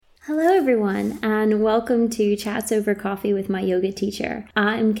Hello everyone, and welcome to Chats Over Coffee with my yoga teacher.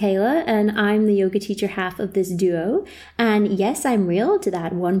 I'm Kayla, and I'm the yoga teacher half of this duo. And yes, I'm real, to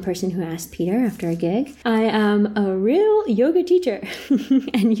that one person who asked Peter after a gig. I am a real yoga teacher,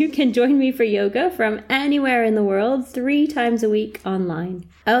 and you can join me for yoga from anywhere in the world 3 times a week online.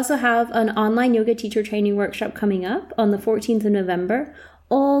 I also have an online yoga teacher training workshop coming up on the 14th of November,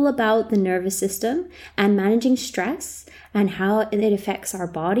 all about the nervous system and managing stress and how it affects our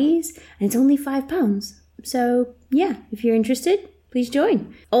bodies, and it's only £5. So yeah, if you're interested, please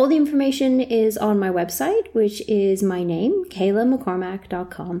join. All the information is on my website, which is my name,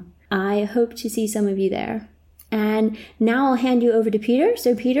 kaylamccormack.com. I hope to see some of you there. And now I'll hand you over to Peter.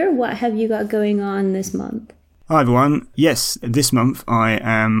 So Peter, what have you got going on this month? Hi everyone. Yes, this month I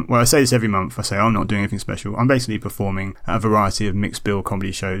am, well I say this every month, I say I'm not doing anything special. I'm basically performing at a variety of mixed bill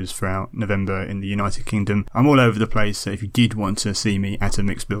comedy shows throughout November in the United Kingdom. I'm all over the place, so if you did want to see me at a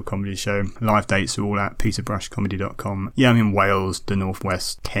mixed bill comedy show, live dates are all at peterbrushcomedy.com. Yeah, I'm in Wales, the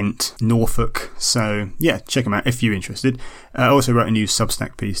Northwest, Kent, Norfolk, so yeah, check them out if you're interested. I also wrote a new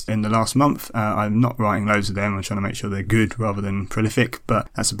Substack piece in the last month. I'm not writing loads of them, I'm trying to make sure they're good rather than prolific, but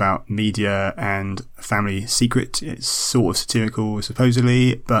that's about media and family secrets. It's sort of satirical,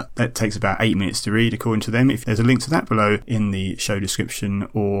 supposedly, but that takes about 8 minutes to read, according to them. If there's a link to that below in the show description,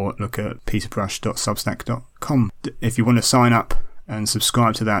 or look at peterbrush.substack.com. If you want to sign up and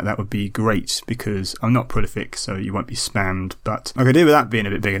subscribe to that would be great, because I'm not prolific, so you won't be spammed, but I could do with that being a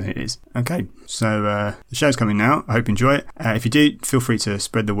bit bigger than it is. Okay, so the show's coming now. I hope you enjoy it. If you do, feel free to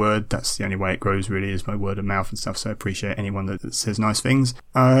spread the word. That's the only way it grows, really, is by word of mouth and stuff, so I appreciate anyone that says nice things.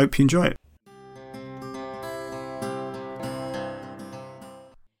 I hope you enjoy it.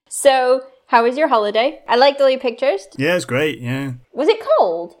 So, how was your holiday? I liked all your pictures. Yeah, it's great, yeah. Was it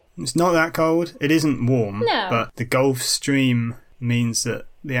cold? It's not that cold. It isn't warm. No. But the Gulf Stream means that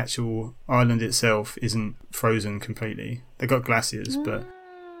the actual island itself isn't frozen completely. They got glaciers, but...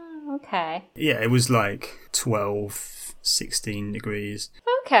 Okay. Yeah, it was like 12, 16 degrees.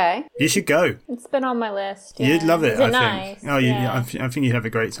 Okay. You should go. It's been on my list. Yeah. You'd love it, Is it I nice? think. Oh, yeah. I think you'd have a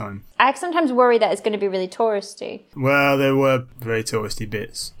great time. I sometimes worry that it's going to be really touristy. Well, there were very touristy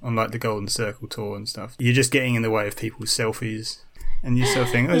bits on like the Golden Circle tour and stuff. You're just getting in the way of people's selfies. And you sort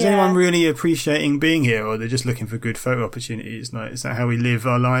of think, is anyone really appreciating being here, or they're just looking for good photo opportunities? Like, is that how we live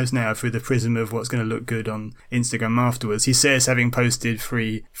our lives now, through the prism of what's going to look good on Instagram afterwards? He says, having posted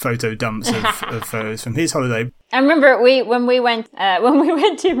 3 photo dumps of photos from his holiday. I remember when we went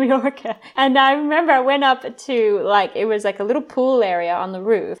to Mallorca, and I remember I went up to it was like a little pool area on the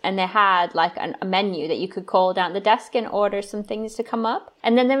roof, and they had like a menu that you could call down the desk and order some things to come up.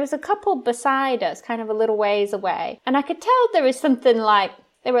 And then there was a couple beside us, kind of a little ways away, and I could tell there was something like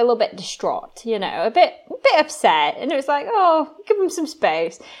they were a little bit distraught, a bit upset, and it was like, oh, give them some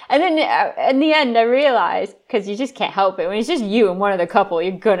space. And then in the end, I realised, because you just can't help it, when it's just you and one other couple,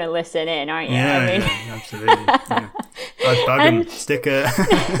 you're gonna listen in, aren't you? Yeah, absolutely. Yeah. I'd bug them, stick a...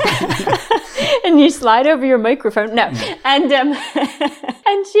 and you slide over your microphone. No. And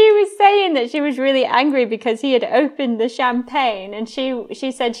and she was saying that she was really angry because he had opened the champagne, and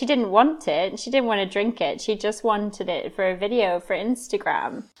she said she didn't want it, she didn't want to drink it, she just wanted it for a video for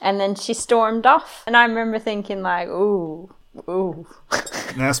Instagram. And then she stormed off, and I remember thinking like, ooh.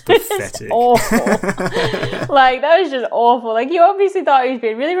 That's pathetic. Awful. That was just awful. Like, you obviously thought he was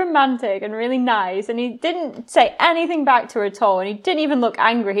being really romantic and really nice, and he didn't say anything back to her at all, and he didn't even look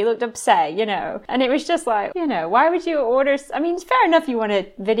angry. He looked upset, and it was just like, why would you order... I mean, it's fair enough you want to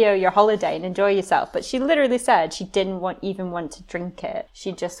video your holiday and enjoy yourself, but she literally said she didn't even want to drink it.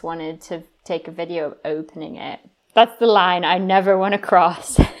 She just wanted to take a video of opening it. That's the line I never want to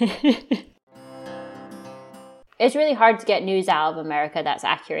cross. It's really hard to get news out of America that's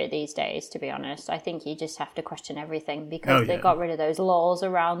accurate these days, to be honest. I think you just have to question everything, because they got rid of those laws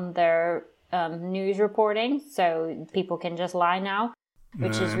around their news reporting, so people can just lie now,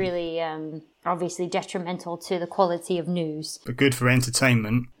 which is really obviously detrimental to the quality of news. But good for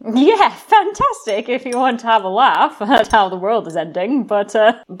entertainment. Yeah, fantastic if you want to have a laugh at how the world is ending. But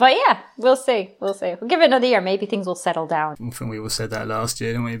yeah, we'll see. We'll give it another year. Maybe things will settle down. I think we all said that last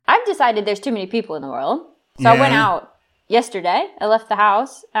year, didn't we? I've decided there's too many people in the world. So I went out yesterday. I left the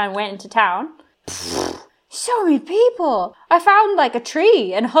house and went into town. So many people. I found like a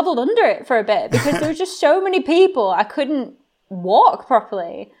tree and huddled under it for a bit because there were just so many people. I couldn't walk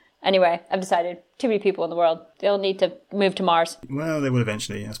properly. Anyway, I've decided too many people in the world. They'll need to move to Mars. Well, they will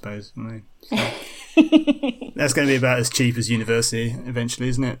eventually, I suppose. So. That's going to be about as cheap as university eventually,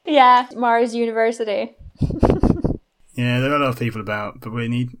 isn't it? Yeah, Mars University. Yeah, there are a lot of people about, but we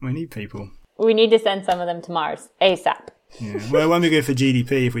need people. We need to send some of them to Mars ASAP. Yeah. Well, it won't be good for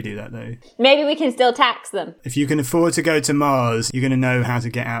GDP if we do that, though. Maybe we can still tax them. If you can afford to go to Mars, you're going to know how to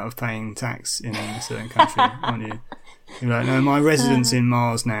get out of paying tax in a certain country, aren't you? You're like, no, my residence in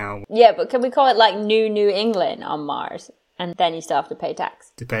Mars now. Yeah, but can we call it like New England on Mars? And then you still have to pay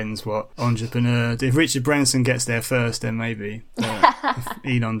tax. Depends what entrepreneur. If Richard Branson gets there first, then maybe. But if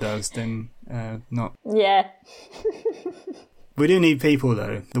Elon does, then not. Yeah. We do need people,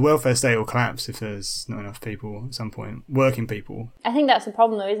 though. The welfare state will collapse if there's not enough people at some point. Working people. I think that's the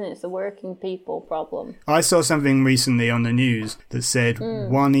problem, though, isn't it? It's the working people problem. I saw something recently on the news that said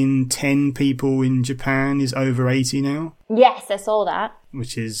 1 in 10 people in Japan is over 80 now. Yes, I saw that.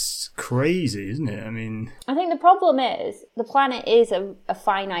 Which is crazy, isn't it? I mean... I think the problem is the planet is a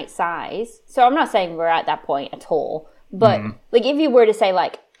finite size. So I'm not saying we're at that point at all. But, like, if you were to say,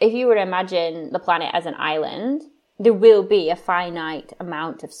 like, if you were to imagine the planet as an island... there will be a finite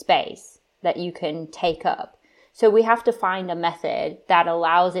amount of space that you can take up. So we have to find a method that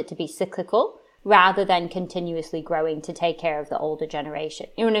allows it to be cyclical rather than continuously growing to take care of the older generation.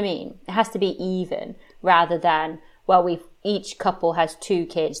 You know what I mean? It has to be even rather than, well, each couple has 2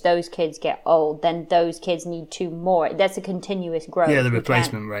 kids, those kids get old, then those kids need 2 more. That's a continuous growth. Yeah, the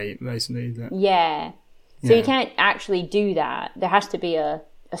replacement rate, basically. Yeah. So you can't actually do that. There has to be a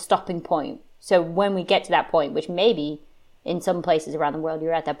stopping point. So when we get to that point, which maybe in some places around the world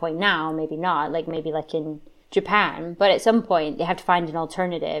you're at that point now, maybe not, maybe in Japan, but at some point they have to find an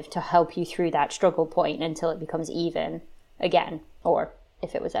alternative to help you through that struggle point until it becomes even again, or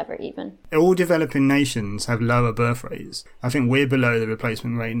if it was ever even. All developing nations have lower birth rates. I think we're below the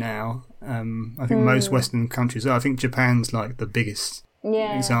replacement rate now. I think most Western countries are. I think Japan's like the biggest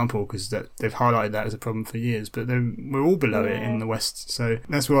example because they've highlighted that as a problem for years, but we're all below it in the West. So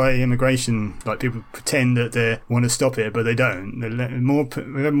that's why immigration, like people pretend that they want to stop it, but they don't.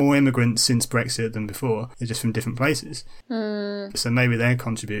 We've had more immigrants since Brexit than before. They're just from different places. So maybe they're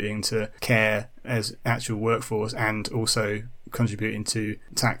contributing to care as actual workforce and also contributing to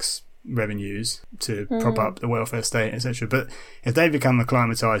tax revenues to prop up the welfare state, etc. But if they become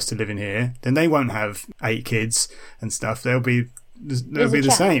acclimatized to living here, then they won't have 8 kids and stuff. They'll be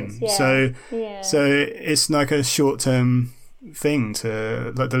the same. So it's like a short-term thing.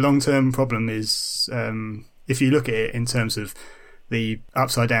 The long-term problem is if you look at it in terms of the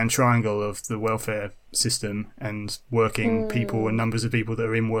upside-down triangle of the welfare system and working people and numbers of people that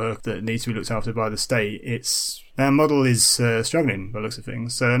are in work that need to be looked after by the state, our model is struggling by the looks of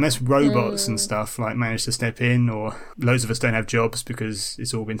things. So unless robots and stuff manage to step in, or loads of us don't have jobs because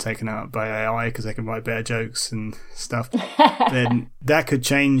it's all been taken up by AI because they can write better jokes and stuff, then that could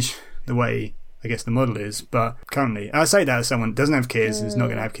change the way I guess the model is. But currently, I say that as someone who doesn't have kids and is not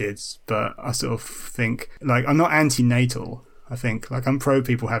going to have kids, but I sort of think I'm not anti-natal. I think I'm pro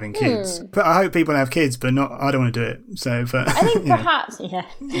people having kids, but I hope people have kids, but I don't want to do it. So, but I think perhaps,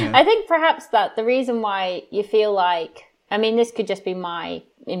 I think perhaps that the reason why you feel this could just be my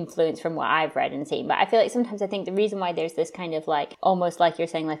influence from what I've read and seen, but I feel sometimes I think the reason why there's this kind of almost like you're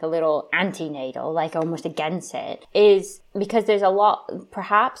saying, a little anti-natal, almost against it, is because there's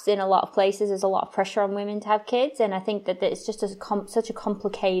perhaps in a lot of places, there's a lot of pressure on women to have kids. And I think that it's just such a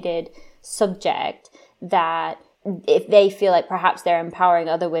complicated subject that if they feel perhaps they're empowering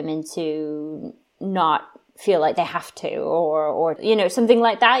other women to not feel like they have to, or something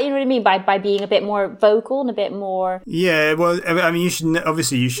like that, you know what I mean, by being a bit more vocal and a bit more. Yeah, well, I mean, you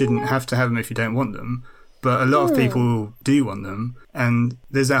shouldn't have to have them if you don't want them, but a lot of people do want them. And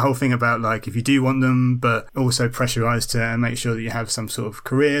there's that whole thing about if you do want them, but also pressurized to make sure that you have some sort of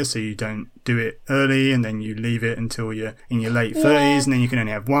career, so you don't do it early and then you leave it until you're in your late 30s and then you can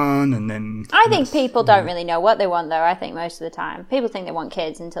only have one, and then... I think people don't really know what they want, though. I think most of the time people think they want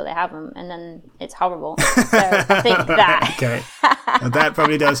kids until they have them, and then it's horrible. So I think that... Okay. Well, that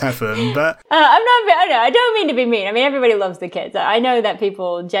probably does happen, but... I don't mean to be mean. I mean, everybody loves the kids. I know that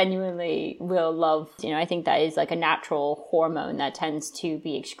people genuinely will love, I think that is a natural hormone that tends to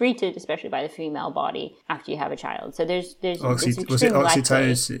be excreted, especially by the female body, after you have a child. So there's was it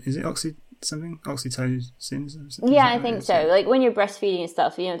oxytocin? Is it oxytocin? Yeah, I think so. When you're breastfeeding and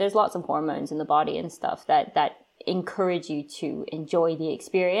stuff, there's lots of hormones in the body and stuff that encourage you to enjoy the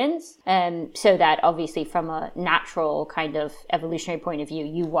experience. So that obviously from a natural kind of evolutionary point of view,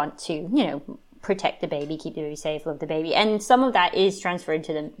 you want to, protect the baby, keep the baby safe, love the baby. And some of that is transferred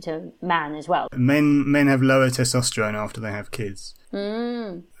to man as well. Men have lower testosterone after they have kids.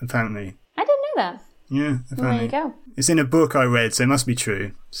 Apparently. I didn't know that. Yeah, apparently. There you go. It's in a book I read, so it must be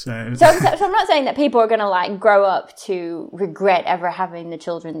true. So I'm not saying that people are going to like grow up to regret ever having the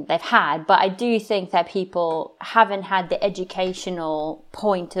children that they've had, but I do think that people haven't had the educational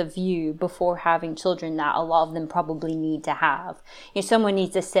point of view before having children that a lot of them probably need to have. Someone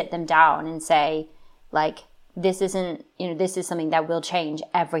needs to sit them down and say, like, this isn't, this is something that will change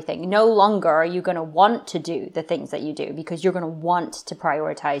everything. No longer are you going to want to do the things that you do because you're going to want to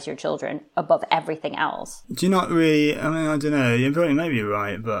prioritize your children above everything else. Do you not really, I mean, I don't know, you probably maybe you're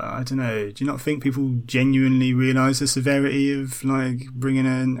right, but I don't know, do you not think people genuinely realise the severity of, like, bringing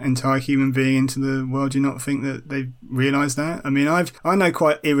an entire human being into the world? Do you not think that they realise that? I mean, I know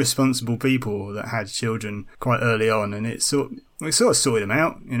quite irresponsible people that had children quite early on, and it sort of sorted them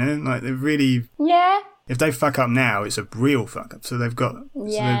out, like they really... Yeah. If they fuck up now, it's a real fuck up. So they've got...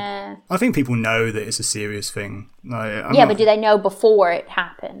 Yeah. I think people know that it's a serious thing. Like, but do they know before it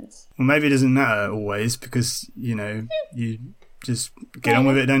happens? Well, maybe it doesn't matter always because, you just get on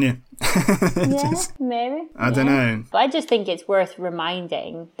with it, don't you? Maybe. I don't know. But I just think it's worth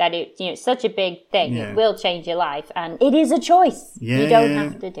reminding that it's such a big thing. Yeah. It will change your life, and it is a choice. Yeah, you don't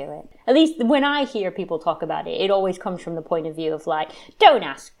have to do it. At least when I hear people talk about it, it always comes from the point of view of like, don't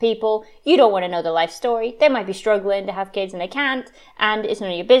ask people. You don't want to know their life story. They might be struggling to have kids and they can't, and it's none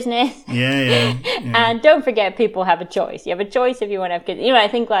of your business. Yeah. And don't forget, people have a choice. You have a choice if you want to have kids. I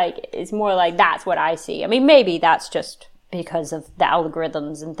think like it's more like that's what I see. I mean, maybe that's just because of the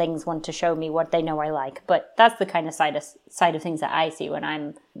algorithms and things want to show me what they know I like. But that's the kind of side of things that I see when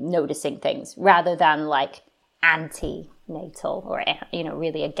I'm noticing things, rather than like anti-natal or,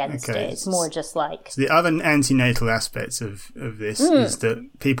 really against it. It's more just like... So the other anti-natal aspects of this is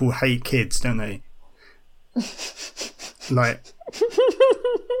that people hate kids, don't they? Like,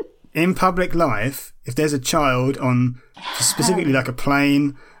 in public life, if there's a child on specifically like a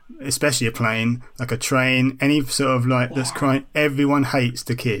plane... especially a plane, like a train, any sort of like that's crying, everyone hates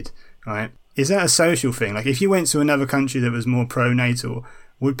the kid, right? Is that a social thing? Like if you went to another country that was more pro-natal,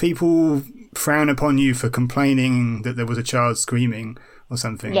 would people frown upon you for complaining that there was a child screaming or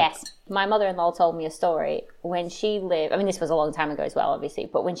something? Yes. My mother-in-law told me a story when she lived, I mean, this was a long time ago as well, obviously,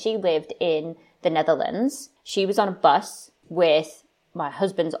 but when she lived in the Netherlands, she was on a bus with my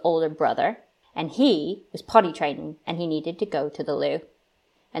husband's older brother, and he was potty training, and he needed to go to the loo.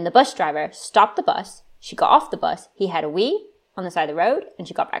 And the bus driver stopped the bus. She got off the bus. He had a wee on the side of the road, and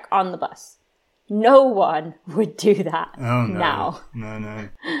she got back on the bus. No one would do that now. No.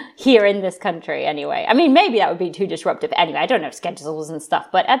 Here in this country, anyway. I mean, maybe that would be too disruptive. Anyway, I don't know schedules and stuff.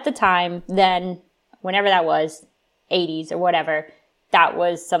 But at the time, then, whenever that was, 80s or whatever, that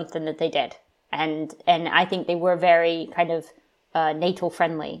was something that they did. And I think they were very kind of natal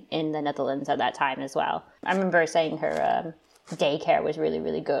friendly in the Netherlands at that time as well. I remember saying her... daycare was really,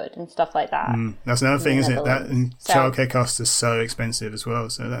 really good and stuff like that. That's another thing, isn't it? That and childcare costs are so expensive as well.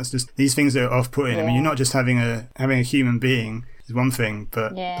 So that's just these things that are off-putting. Yeah. I mean, you're not just having a human being is one thing,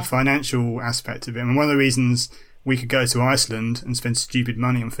 but the financial aspect of it. I mean, one of the reasons we could go to Iceland and spend stupid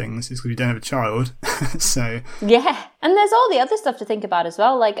money on things is because we don't have a child. So yeah, and there's all the other stuff to think about as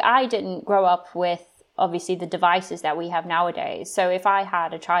well. Like I didn't grow up with obviously the devices that we have nowadays. So if I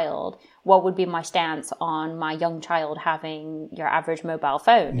had a child, what would be my stance on my young child having your average mobile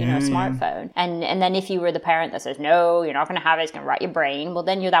phone, a smartphone? And then if you were the parent that says, no, you're not going to have it, it's going to rot your brain, well,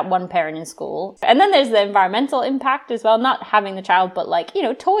 then you're that one parent in school. And then there's the environmental impact as well, not having the child, but like,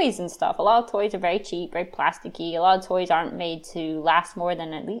 toys and stuff. A lot of toys are very cheap, very plasticky. A lot of toys aren't made to last more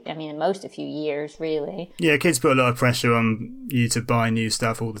than at most a few years, really. Yeah, kids put a lot of pressure on you to buy new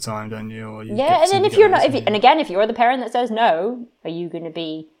stuff all the time, don't you? Or you and then if you're not, if you're the parent that says no, are you going to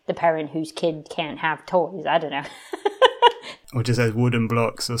be the parent whose kid can't have toys? I don't know. Or just has wooden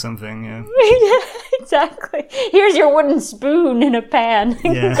blocks or something, yeah. Yeah, exactly. Here's your wooden spoon in a pan.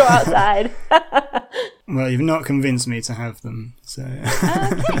 Yeah. Go outside. Well, you've not convinced me to have them, so... Okay.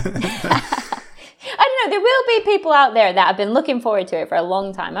 I don't know, there will be people out there that have been looking forward to it for a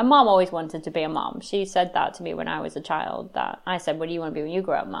long time. My mom always wanted to be a mom. She said that to me when I was a child. That I said, what do you want to be when you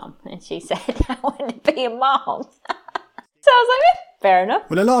grow up, Mom? And she said, I want to be a mom. So I was like, fair enough.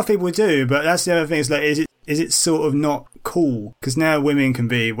 Well, a lot of people do, but that's the other thing. Is like, is it sort of not cool? Because now women can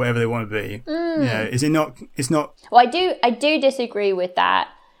be whatever they want to be. Is it not? It's not. Well, I do disagree with that.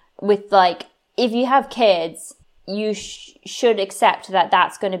 With like, if you have kids, you should accept that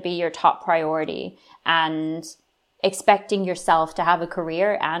that's going to be your top priority, and expecting yourself to have a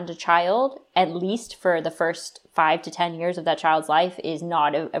career and a child, at least for the first 5 to 10 years of that child's life, is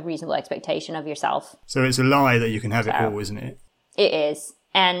not a reasonable expectation of yourself. So it's a lie that you can have it all, isn't it? It is.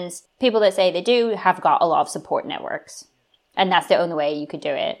 And people that say they do have got a lot of support networks. And that's the only way you could do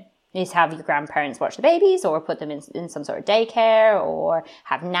it. is have your grandparents watch the babies or put them in some sort of daycare or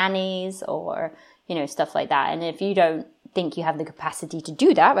have nannies or, you know, stuff like that. And if you don't think you have the capacity to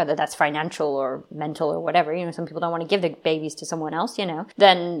do that, whether that's financial or mental or whatever, you know, some people don't want to give the babies to someone else, you know,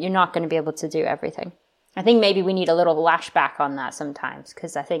 then you're not going to be able to do everything. I think maybe we need a little lashback on that sometimes,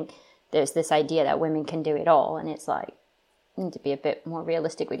 because I think there's this idea that women can do it all. And it's like, you need to be a bit more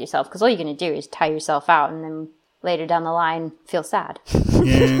realistic with yourself, because all you're going to do is tire yourself out and then later down the line feel sad.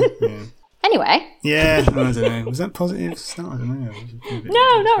 Yeah. Anyway. Yeah, I don't know. Was that positive start? I don't know.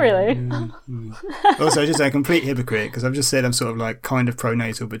 No, not really. Yeah. Also, just a complete hypocrite, because I've just said I'm sort of like kind of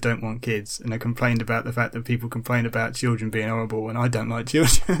pro-natal but don't want kids, and I complained about the fact that people complain about children being horrible and I don't like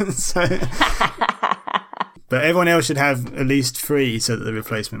children. So, but everyone else should have at least 3 so that the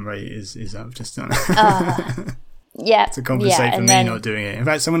replacement rate is up. Just on. Yeah. To compensate for me not doing it. In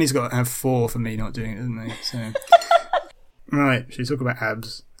fact, someone needs got to have 4 for me not doing it, isn't they? So, right, should we talk about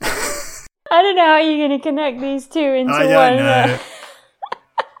abs? I don't know how you're going to connect these two into one. I don't know.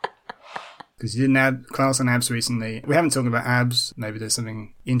 Because you didn't have class on abs recently. We haven't talked about abs. Maybe there's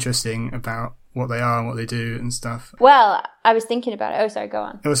something interesting about what they are and what they do and stuff. Well, I was thinking about it. Oh, sorry, go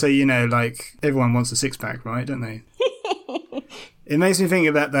on. Also, you know, like, everyone wants a six-pack, right? Don't they? It makes me think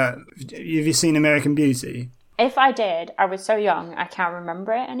about that. Have you seen American Beauty? If I did, I was so young, I can't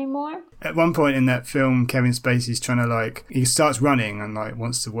remember it anymore. At one point in that film, Kevin Spacey's trying to, like, he starts running and, like,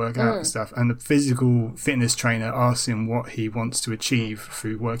 wants to work out and stuff. And the physical fitness trainer asks him what he wants to achieve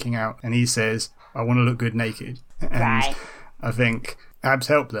through working out. And he says, I want to look good naked. And right. I think abs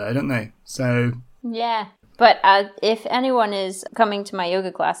help there, don't they? So... Yeah. But if anyone is coming to my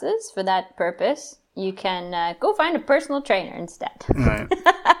yoga classes for that purpose, you can go find a personal trainer instead. Right.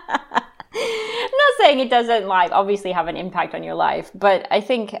 I'm not saying it doesn't, like, obviously have an impact on your life, but I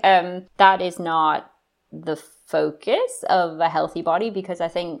think that is not the focus of a healthy body, because I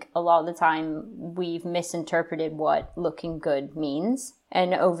think a lot of the time we've misinterpreted what looking good means.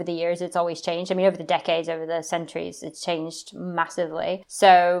 And over the years, it's always changed. I mean, over the decades, over the centuries, it's changed massively.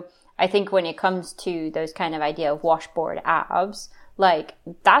 So I think when it comes to those kind of idea of washboard abs, like,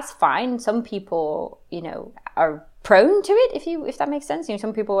 that's fine. Some people, you know, are prone to it, if that makes sense. You know,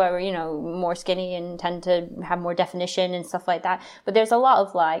 some people are, you know, more skinny and tend to have more definition and stuff like that. But there's a lot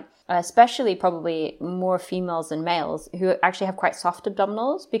of, like, especially probably more females than males who actually have quite soft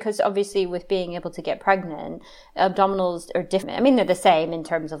abdominals, because obviously with being able to get pregnant, abdominals are different. I mean, they're the same in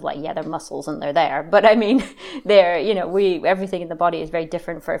terms of, like, yeah, they're muscles and they're there, but I mean, they're, you know, everything in the body is very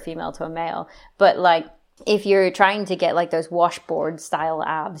different for a female to a male. But, like, if you're trying to get, like, those washboard style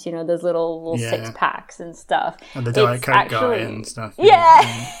abs, you know, those little 6-packs and stuff. And the Diet Coke guy and stuff.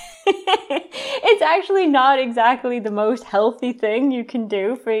 Yeah. It's actually not exactly the most healthy thing you can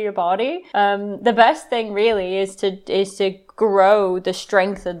do for your body. The best thing really is to grow the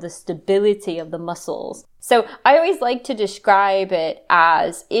strength and the stability of the muscles. So I always like to describe it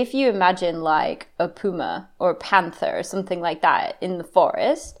as if you imagine, like, a puma or a panther or something like that in the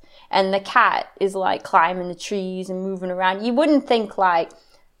forest, and the cat is, like, climbing the trees and moving around. You wouldn't think, like,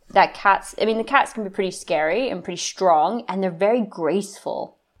 that cats... I mean, the cats can be pretty scary and pretty strong, and they're very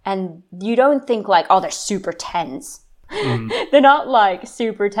graceful. And you don't think, like, oh, they're super tense. They're not, like,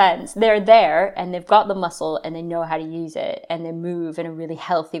 super tense. They're there, and they've got the muscle, and they know how to use it, and they move in a really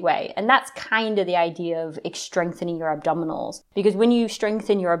healthy way. And that's kind of the idea of strengthening your abdominals. Because when you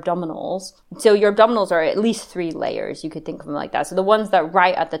strengthen your abdominals, so your abdominals are at least 3 layers, you could think of them like that. So the ones that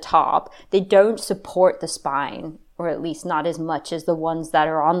right at the top, they don't support the spine, or at least not as much as the ones that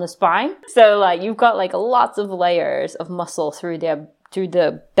are on the spine. So, like, you've got, like, lots of layers of muscle through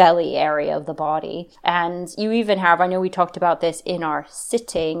the belly area of the body. And you even have, I know we talked about this in our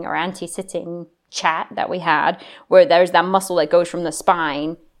sitting or anti-sitting chat that we had, where there's that muscle that goes from the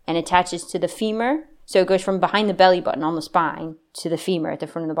spine and attaches to the femur. So it goes from behind the belly button on the spine to the femur at the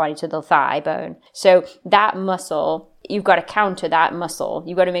front of the body to the thigh bone. So that muscle, you've got to counter that muscle.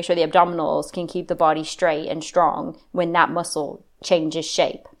 You've got to make sure the abdominals can keep the body straight and strong when that muscle changes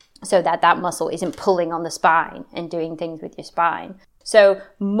shape, so that muscle isn't pulling on the spine and doing things with your spine. So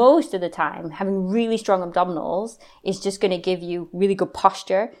most of the time, having really strong abdominals is just going to give you really good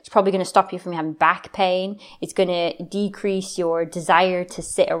posture. It's probably going to stop you from having back pain. It's going to decrease your desire to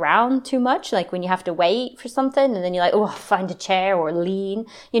sit around too much, like when you have to wait for something and then you're like, oh, find a chair or lean.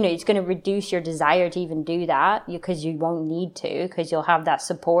 You know, it's going to reduce your desire to even do that because you won't need to, because you'll have that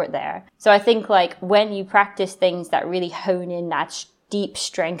support there. So I think, like, when you practice things that really hone in that deep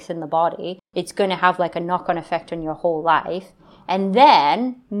strength in the body, it's going to have, like, a knock-on effect on your whole life. And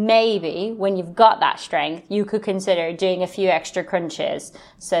then maybe when you've got that strength, you could consider doing a few extra crunches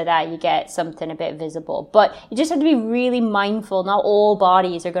so that you get something a bit visible. But you just have to be really mindful. Not all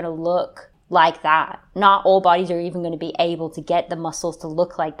bodies are going to look like that. Not all bodies are even going to be able to get the muscles to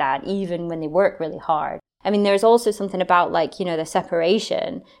look like that, even when they work really hard. I mean, there's also something about like, you know, the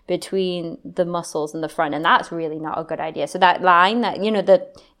separation between the muscles in the front, and that's really not a good idea. So that line that, you know,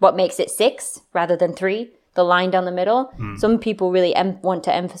 what makes it 6 rather than 3, the line down the middle. Some people really want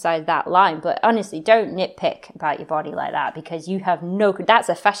to emphasize that line, but honestly, don't nitpick about your body like that, because you have that's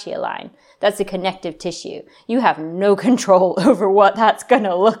a fascia line. That's a connective tissue. You have no control over what that's going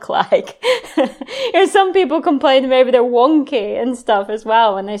to look like. Some people complain that maybe they're wonky and stuff as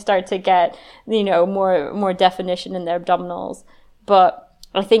well when they start to get, you know, more definition in their abdominals. But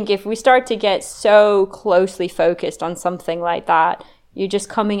I think if we start to get so closely focused on something like that, you're just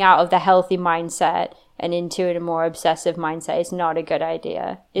coming out of the healthy mindset and into a more obsessive mindset. It's not a good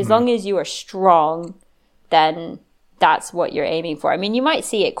idea. As long as you are strong, then that's what you're aiming for. I mean, you might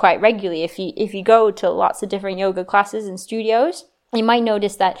see it quite regularly if you go to lots of different yoga classes and studios. You might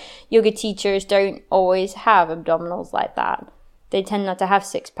notice that yoga teachers don't always have abdominals like that. They tend not to have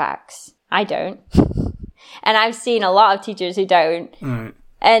 6-packs. I don't. And I've seen a lot of teachers who don't. Right.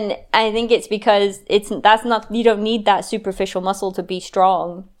 And I think it's because you don't need that superficial muscle to be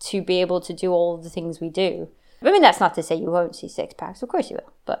strong to be able to do all of the things we do. I mean, that's not to say you won't see 6-packs. Of course you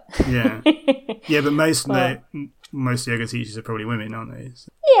will, but yeah, but most yoga teachers are probably women, aren't they?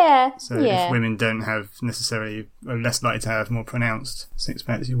 So if women don't have necessarily, are less likely to have more pronounced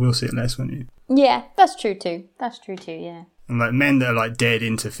 6-packs, you will see it less, won't you? Yeah, that's true too. Yeah. And like men that are like dead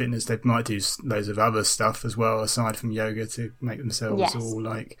into fitness, they might do loads of other stuff as well aside from yoga to make themselves all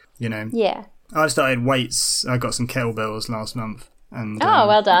like, you know. Yeah. I started weights. I got some kettlebells last month. And,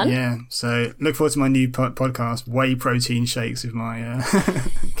 well done. Yeah, so look forward to my new podcast, Whey Protein Shakes, with my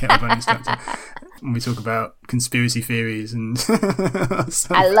kettlebell instructor. And we talk about conspiracy theories and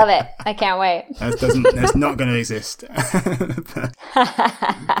stuff. I love it. I can't wait. That's not going to exist.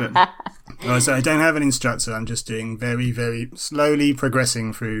 So I don't have an instructor. I'm just doing very, very slowly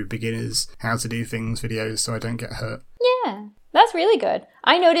progressing through beginners, how to do things videos so I don't get hurt. Yeah, that's really good.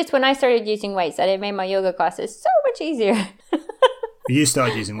 I noticed when I started using weights that it made my yoga classes so much easier. You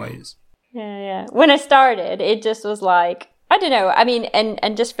started using weights? Yeah. When I started, it just was like, I don't know. I mean,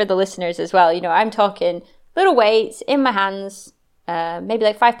 and just for the listeners as well, you know, I'm talking little weights in my hands, maybe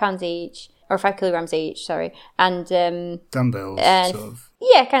like 5 pounds each, or 5 kilograms each, sorry. And dumbbells, sort of.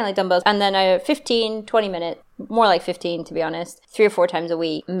 Yeah, kind of like dumbbells. And then 15, 20 minutes, more like 15 to be honest, 3 or 4 times a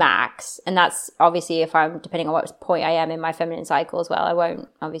week max. And that's obviously if I'm, depending on what point I am in my feminine cycle as well. I won't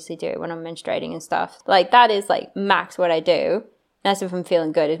obviously do it when I'm menstruating and stuff. Like that is like max what I do. That's if I'm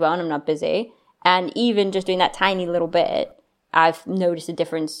feeling good as well and I'm not busy. And even just doing that tiny little bit, I've noticed a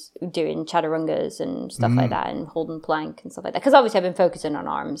difference doing chaturungas and stuff like that, and holding plank and stuff like that. Because obviously I've been focusing on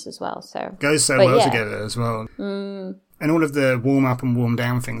arms as well. So goes so well together as well. And all of the warm up and warm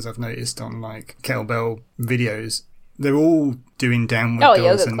down things I've noticed on like kettlebell videos, they're all doing downward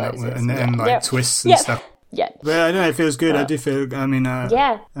dogs and like twists and stuff. Yeah. But I don't know, it feels good. I do feel, I mean,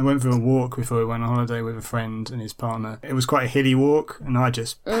 I went for a walk before we went on holiday with a friend and his partner. It was quite a hilly walk and I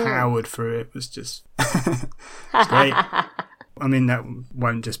just powered through it. It was just, it's great. I mean, that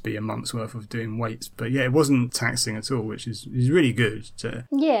won't just be a month's worth of doing weights, but yeah, it wasn't taxing at all, which is really good to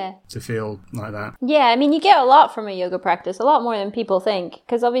feel like that. Yeah, I mean, you get a lot from a yoga practice, a lot more than people think,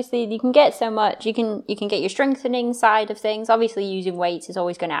 because obviously you can get so much. You can get your strengthening side of things. Obviously, using weights is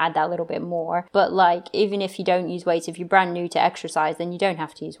always going to add that little bit more. But like, even if you don't use weights, if you're brand new to exercise, then you don't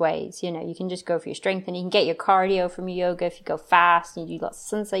have to use weights. You know, you can just go for your strengthening. You can get your cardio from your yoga if you go fast. You do lots of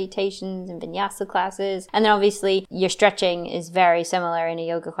sun salutations and vinyasa classes, and then obviously your stretching is very similar in a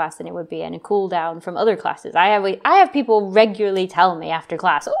yoga class than it would be in a cool down from other classes. I have people regularly tell me after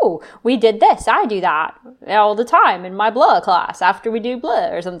class, oh, we did this. I do that all the time in my blah class after we do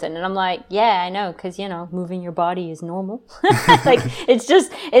blah or something. And I'm like, yeah, I know, because, you know, moving your body is normal. Like, it's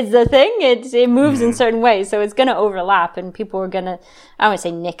the thing. It moves in certain ways. So it's going to overlap and people are going to, I wouldn't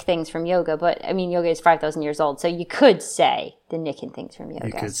say nick things from yoga, but I mean, yoga is 5,000 years old. So you could say the nicking things from yoga.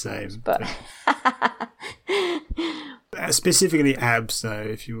 You could say. But specifically abs, though,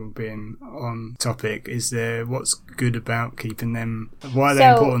 if you were being on topic, what's good about keeping them? Why are they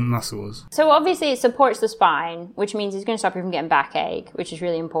important muscles? So obviously it supports the spine, which means it's going to stop you from getting backache, which is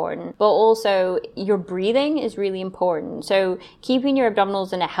really important. But also your breathing is really important. So keeping your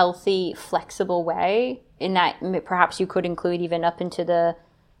abdominals in a healthy, flexible way, in that perhaps you could include even up into the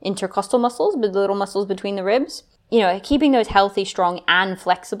intercostal muscles, the little muscles between the ribs. You know, keeping those healthy, strong, and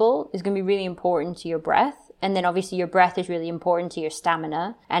flexible is going to be really important to your breath And then obviously your breath is really important to your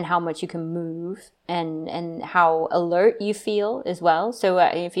stamina and how much you can move and how alert you feel as well. So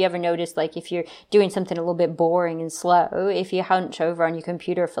if you ever notice, like if you're doing something a little bit boring and slow, if you hunch over on your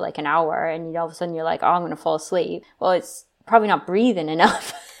computer for like an hour and all of a sudden you're like, oh, I'm going to fall asleep. Well, it's probably not breathing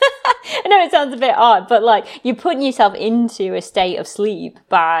enough. I know it sounds a bit odd, but like you're putting yourself into a state of sleep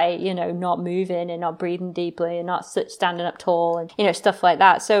by, you know, not moving and not breathing deeply and not standing up tall and, you know, stuff like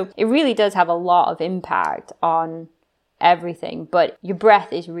that. So it really does have a lot of impact on everything, but your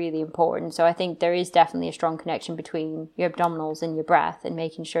breath is really important. So I think there is definitely a strong connection between your abdominals and your breath and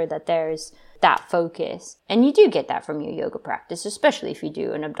making sure that there's that focus. And you do get that from your yoga practice, especially if you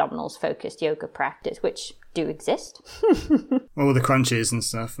do an abdominals focused yoga practice, which do exist. All the crunches and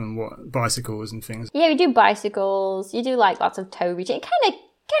stuff and what bicycles and things. Yeah, you do bicycles, you do like lots of toe reaching. It kind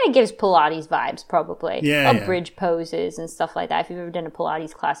of gives Pilates vibes probably. Yeah. Bridge poses and stuff like that. If you've ever done a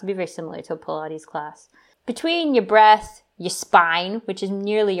Pilates class, it'd be very similar to a Pilates class. Between your breath, your spine, which is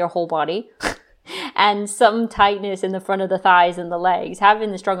nearly your whole body, and some tightness in the front of the thighs and the legs,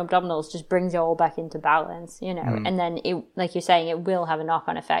 having the strong abdominals just brings you all back into balance, you know. And then it, like you're saying, it will have a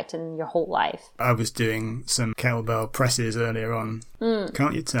knock-on effect in your whole life. I was doing some kettlebell presses earlier on.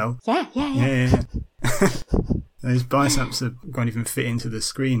 Can't you tell? Yeah. Those biceps can't even fit into the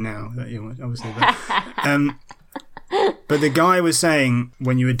screen now. That you obviously. But the guy was saying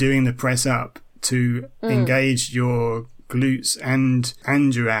when you were doing the press up to engage your glutes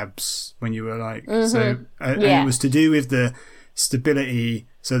and your abs when you were like and it was to do with the stability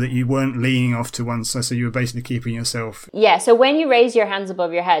so that you weren't leaning off to one side, so you were basically keeping yourself. Yeah, so when you raise your hands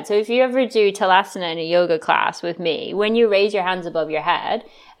above your head, so if you ever do Talasana in a yoga class with me, when you raise your hands above your head,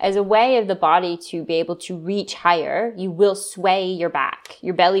 as a way of the body to be able to reach higher, you will sway your back.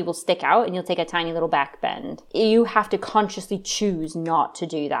 Your belly will stick out and you'll take a tiny little back bend. You have to consciously choose not to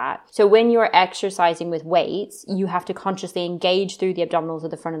do that. So when you're exercising with weights, you have to consciously engage through the abdominals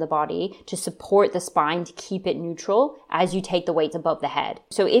of the front of the body to support the spine to keep it neutral as you take the weights above the head.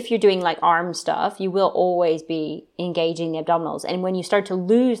 So if you're doing like arm stuff, you will always be engaging the abdominals. And when you start to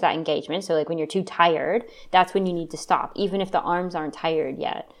lose that engagement, so like when you're too tired, that's when you need to stop, even if the arms aren't tired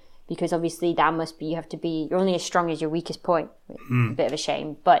yet. Because obviously that must be, you're only as strong as your weakest point. A bit of a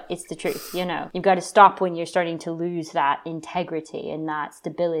shame, but it's the truth, you know. You've got to stop when you're starting to lose that integrity and that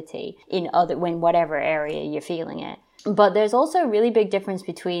stability when whatever area you're feeling it. But there's also a really big difference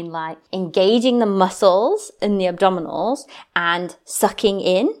between like engaging the muscles in the abdominals and sucking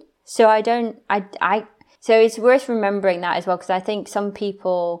in. So so it's worth remembering that as well, because I think some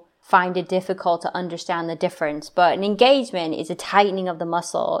people find it difficult to understand the difference. But an engagement is a tightening of the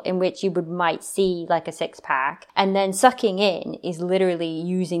muscle in which you might see like a six-pack. And then sucking in is literally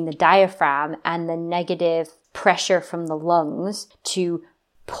using the diaphragm and the negative pressure from the lungs to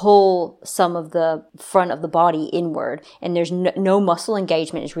pull some of the front of the body inward. And there's no muscle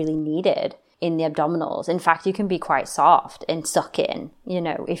engagement is really needed in the abdominals. In fact, you can be quite soft and suck in, you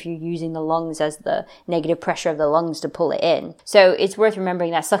know, if you're using the lungs as the negative pressure of the lungs to pull it in. So it's worth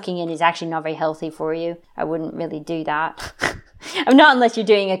remembering that sucking in is actually not very healthy for you. I wouldn't really do that. Not unless you're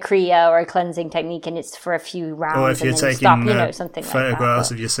doing a Kriya or a cleansing technique and it's for a few rounds. Or if you're taking stop, you know, something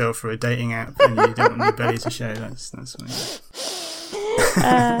photographs of yourself for a dating app and you don't want your belly to show, that's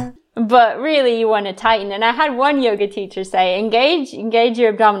fine. But really you want to tighten. And I had one yoga teacher say, engage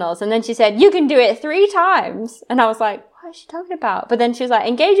your abdominals. And then she said, you can do it 3 times. And I was like, what is she talking about? But then she was like,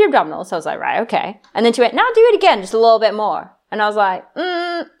 engage your abdominals. So I was like, right, okay. And then she went, now do it again, just a little bit more. And I was like,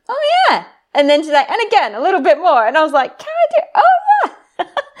 oh yeah. And then she's like, and again, a little bit more. And I was like, can I do, oh yeah.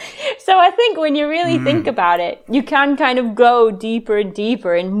 So I think when you really think about it, you can kind of go deeper and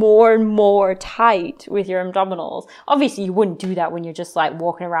deeper and more tight with your abdominals. Obviously, you wouldn't do that when you're just like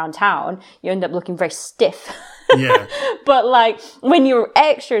walking around town. You end up looking very stiff. Yeah. But like when you're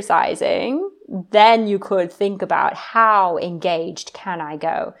exercising, then you could think about how engaged can I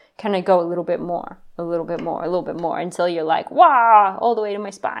go? Can I go a little bit more until you're like, wow, all the way to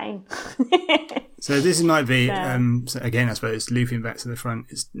my spine. So this might be, so again, I suppose, looping back to the front,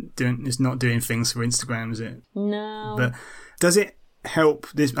 it's not doing things for Instagram, is it? No. But does it help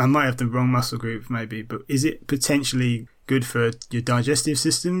this? I might have the wrong muscle group maybe, but is it potentially good for your digestive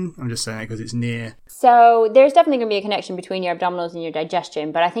system? I'm just saying that because it's near. So there's definitely going to be a connection between your abdominals and your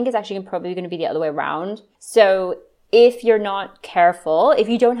digestion, but I think it's actually probably going to be the other way around. So if you're not careful, if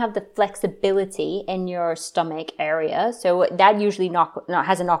you don't have the flexibility in your stomach area, so that usually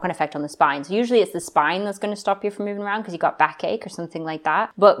has a knock-on effect on the spine. So usually it's the spine that's going to stop you from moving around because you got backache or something like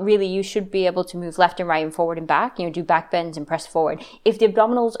that. But really you should be able to move left and right and forward and back, do back bends and press forward. If the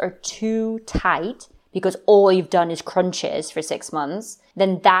abdominals are too tight, because all you've done is crunches for 6 months,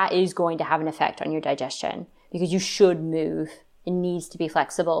 then that is going to have an effect on your digestion, because you should move. It needs to be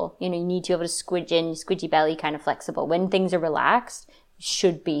flexible. You need to be able to squidge in, squidgy belly, kind of flexible. When things are relaxed, it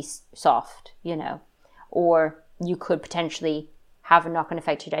should be soft, or you could potentially have a knock-on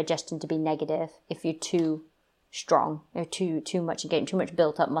effect to your digestion to be negative if you're too strong or too much, getting too much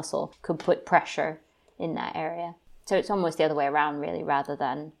built up muscle could put pressure in that area. So it's almost the other way around, really, rather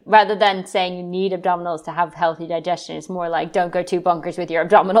than saying you need abdominals to have healthy digestion. It's more like, don't go too bonkers with your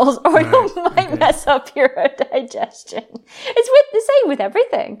abdominals, or you might mess up your digestion. It's the same with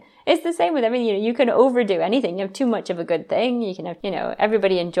everything. It's the same with everything. You can overdo anything. You have too much of a good thing. You can have,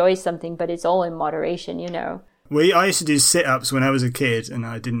 everybody enjoys something, but it's all in moderation, Well, I used to do sit-ups when I was a kid, and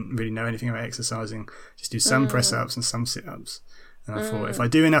I didn't really know anything about exercising. Just do some press-ups and some sit-ups. And I thought, if I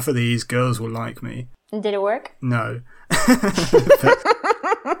do enough of these, girls will like me. And did it work? No.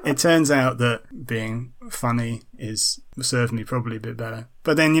 It turns out that being funny served me probably a bit better.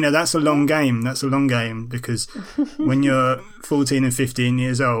 But then, that's a long game. That's a long game, because when you're 14 and 15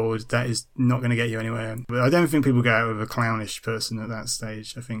 years old, that is not going to get you anywhere. But I don't think people go out with a clownish person at that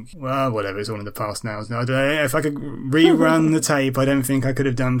stage. I think, well, whatever, it's all in the past now. If I could rerun the tape, I don't think I could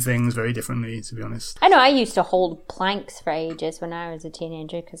have done things very differently, to be honest. I know I used to hold planks for ages when I was a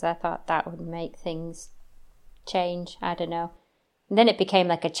teenager, because I thought that would make things change. I don't know. And then it became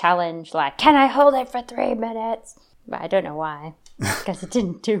like a challenge, like, can I hold it for 3 minutes? But I don't know why, because it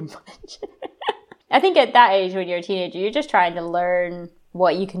didn't do much. I think at that age, when you're a teenager, you're just trying to learn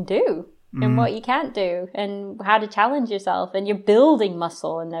what you can do and what you can't do and how to challenge yourself. And you're building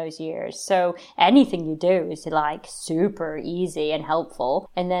muscle in those years. So anything you do is like super easy and helpful.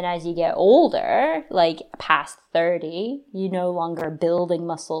 And then as you get older, like past 30, you're no longer building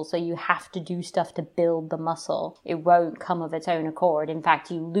muscle. So you have to do stuff to build the muscle. It won't come of its own accord. In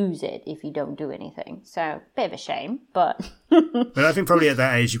fact, you lose it if you don't do anything. So bit of a shame, but... But I think probably at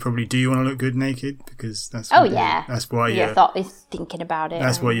that age, you probably do want to look good naked, because that's that's why you're thinking about it.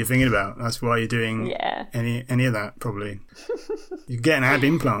 That's what you're thinking about. That's why you're doing any of that, probably. You can get an ab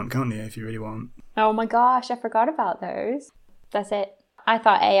implant, can't you, if you really want? Oh my gosh, I forgot about those. That's it. I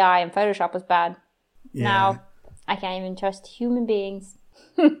thought AI and Photoshop was bad. Yeah. Now I can't even trust human beings.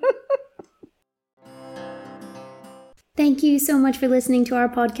 Thank you so much for listening to our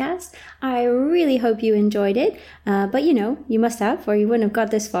podcast. I really hope you enjoyed it. But you must have, or you wouldn't have got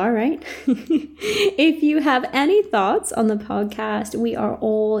this far, right? If you have any thoughts on the podcast, we are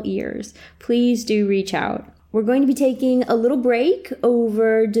all ears. Please do reach out. We're going to be taking a little break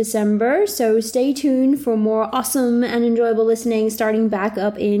over December, so stay tuned for more awesome and enjoyable listening starting back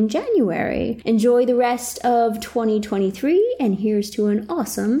up in January. Enjoy the rest of 2023, and here's to an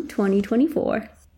awesome 2024.